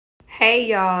Hey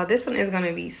y'all, this one is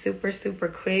gonna be super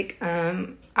quick.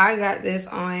 I got this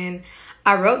on,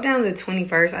 I wrote down the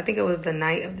 21st. I think it was the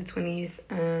night of the 20th.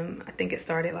 I think it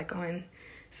started like on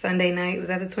Sunday night. Was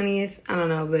that the 20th? I don't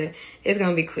know, but it's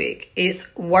gonna be quick.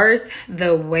 It's worth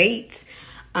the wait.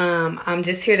 I'm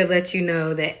just here to let you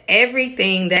know that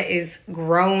everything that is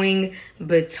growing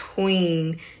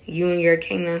between you and your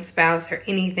kingdom spouse, or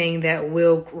anything that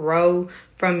will grow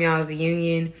from y'all's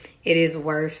union, it is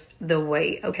worth the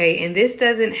wait, okay? And this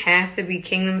doesn't have to be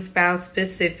kingdom spouse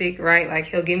specific, right? Like,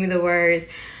 he'll give me the words,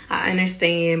 I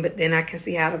understand, but then I can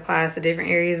see how it applies to different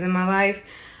areas in my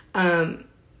life.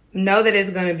 Know that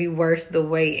it's going to be worth the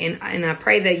wait. And I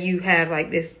pray that you have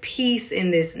like this peace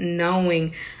and this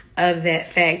knowing of that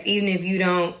fact, even if you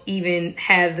don't even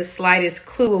have the slightest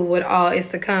clue of what all is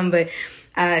to come. But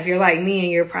if you're like me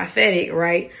and you're prophetic,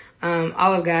 right?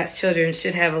 All of God's children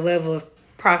should have a level of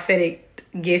prophetic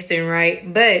gifting, right?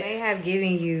 But they have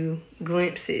given you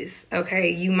glimpses, okay?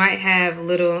 You might have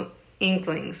little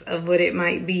inklings of what it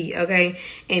might be, okay?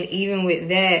 And even with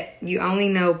that, you only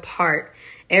know part.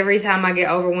 Every time I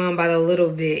get overwhelmed by the little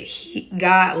bit,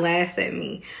 God laughs at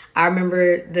me. I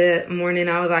remember the morning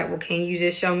I was like, well, can you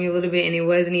just show me a little bit? And it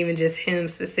wasn't even just him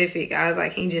specific. I was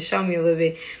like, can you just show me a little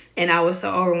bit? And I was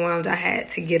so overwhelmed, I had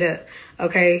to get up,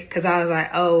 okay? Because I was like,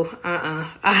 oh,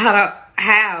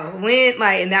 how, when,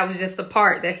 like, and that was just the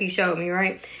part that he showed me,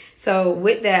 right? So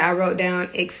with that, I wrote down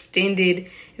extended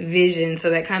vision.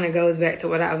 So that kind of goes back to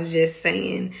what I was just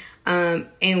saying.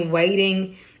 And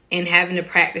waiting and having to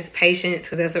practice patience,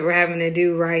 because that's what we're having to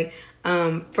do, right?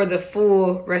 For the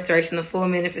full restoration, the full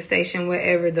manifestation,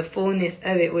 whatever, the fullness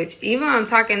of it, which even I'm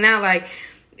talking now, like,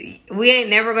 we ain't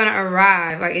never going to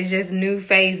arrive. Like, it's just new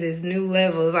phases, new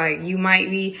levels. Like, you might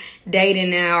be dating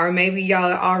now, or maybe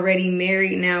y'all are already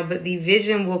married now, but the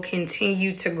vision will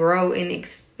continue to grow and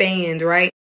expand, right?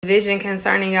 The vision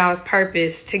concerning y'all's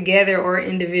purpose, together or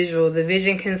individual. The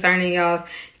vision concerning y'all's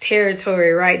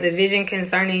territory, right? The vision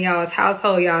concerning y'all's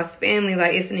household, y'all's family.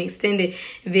 Like, it's an extended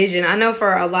vision. I know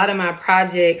for a lot of my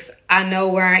projects, I know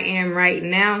where I am right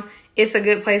now. It's a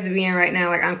good place to be in right now.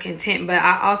 Like, I'm content, but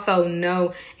I also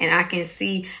know and I can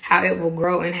see how it will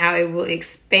grow and how it will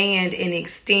expand and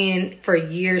extend for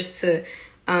years to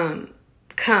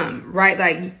come, right?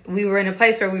 Like, we were in a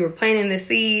place where we were planting the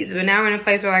seeds, but now we're in a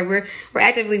place where like we're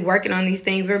actively working on these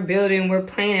things. We're building, we're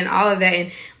planning, all of that.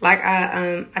 And like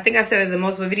I think I've said this in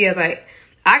multiple videos, like,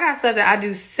 I got stuff that I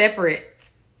do separate.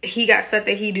 He got stuff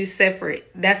that he do separate.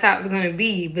 That's how it's going to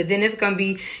be. But then it's going to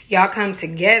be y'all come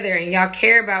together and y'all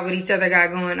care about what each other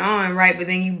got going on, right? But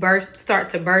then you start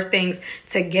to birth things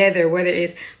together, whether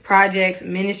it's projects,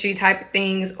 ministry type of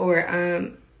things,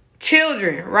 or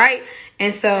children, right?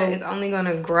 And so it's only going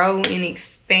to grow and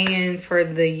expand for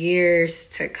the years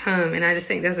to come. And I just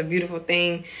think that's a beautiful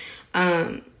thing.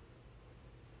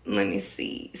 Let me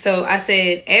see. So I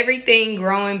said everything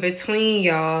growing between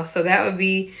y'all. So that would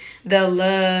be the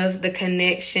love, the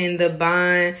connection, the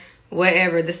bond,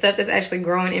 whatever, the stuff that's actually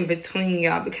growing in between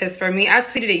y'all. Because for me, I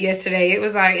tweeted it yesterday. It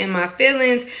was like, in my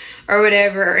feelings or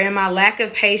whatever, or in my lack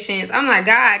of patience, I'm like,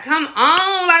 God, come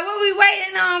on. Like, what we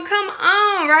waiting on? Come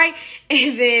on, right?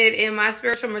 And then in my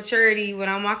spiritual maturity, when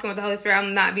I'm walking with the Holy Spirit,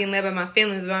 I'm not being led by my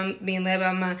feelings, but I'm being led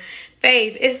by my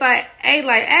faith. It's like, hey,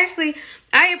 like, actually,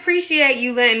 I appreciate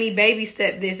you letting me baby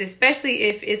step this, especially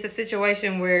if it's a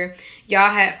situation where y'all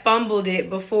had fumbled it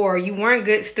before. You weren't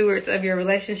good stewards of your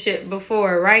relationship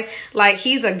before, right? Like,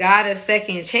 he's a God of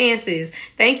second chances.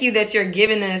 Thank you that you're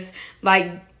giving us like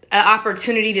an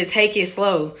opportunity to take it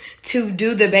slow, to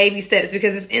do the baby steps,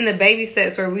 because it's in the baby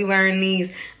steps where we learn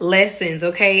these lessons,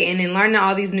 okay? And in learning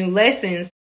all these new lessons,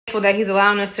 that he's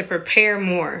allowing us to prepare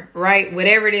more, right?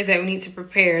 Whatever it is that we need to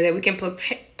prepare, that we can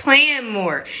plan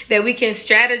more, that we can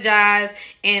strategize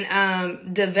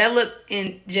and develop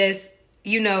and just,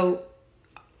 you know,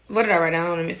 what did I write down? I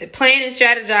don't want to miss it. Plan and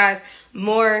strategize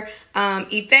more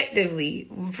effectively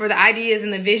for the ideas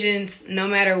and the visions, no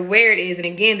matter where it is. And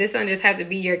again, this doesn't just have to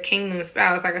be your kingdom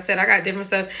spouse. Like I said, I got different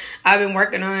stuff I've been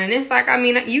working on. And it's like, I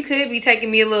mean, you could be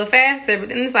taking me a little faster, but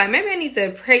then it's like, maybe I need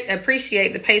to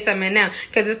appreciate the pace I'm in now,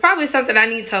 because it's probably something I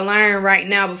need to learn right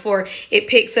now before it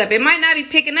picks up. It might not be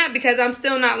picking up because I'm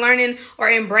still not learning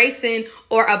or embracing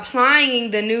or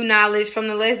applying the new knowledge from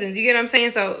the lessons. You get what I'm saying?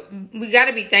 So we got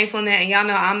to be thankful in that. And y'all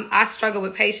know I struggle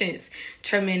with patience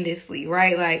tremendously,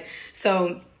 right? Like,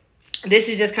 so this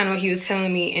is just kind of what he was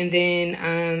telling me. And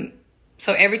then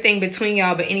so everything between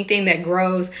y'all, but anything that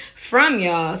grows from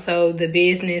y'all, so the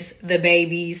business, the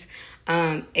babies,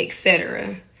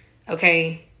 etc.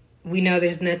 Okay, we know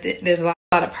there's a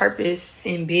lot of purpose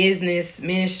in business,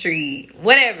 ministry,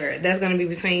 whatever that's going to be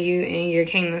between you and your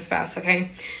kingdom spouse.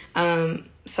 Okay,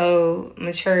 So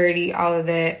maturity, all of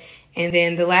that. And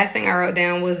then the last thing I wrote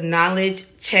down was knowledge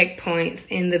checkpoints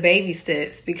in the baby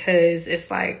steps, because it's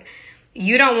like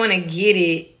you don't want to get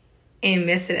it and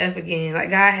mess it up again. Like,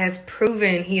 God has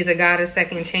proven he's a God of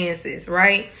second chances,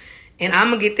 right? And I'm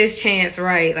going to get this chance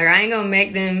right. Like, I ain't going to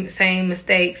make them same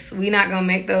mistakes. We not going to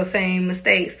make those same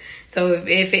mistakes. So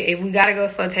if we got to go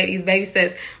slow, take these baby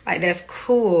steps, like, that's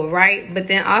cool, right? But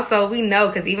then also we know,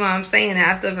 because even when I'm saying that,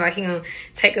 I still feel like he going to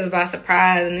take us by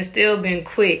surprise, and it's still been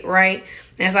quick, right?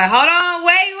 And it's like, hold on,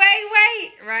 wait,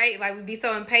 right? Like, we be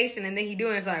so impatient, and then he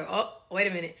doing it, it's like, oh, wait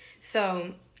a minute.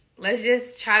 So let's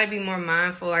just try to be more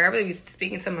mindful. Like, I really be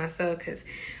speaking to myself, because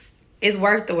it's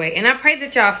worth the wait. And I pray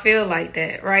that y'all feel like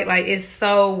that, right? Like, it's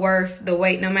so worth the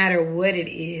wait, no matter what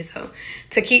it is. So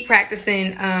to keep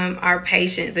practicing our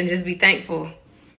patience and just be thankful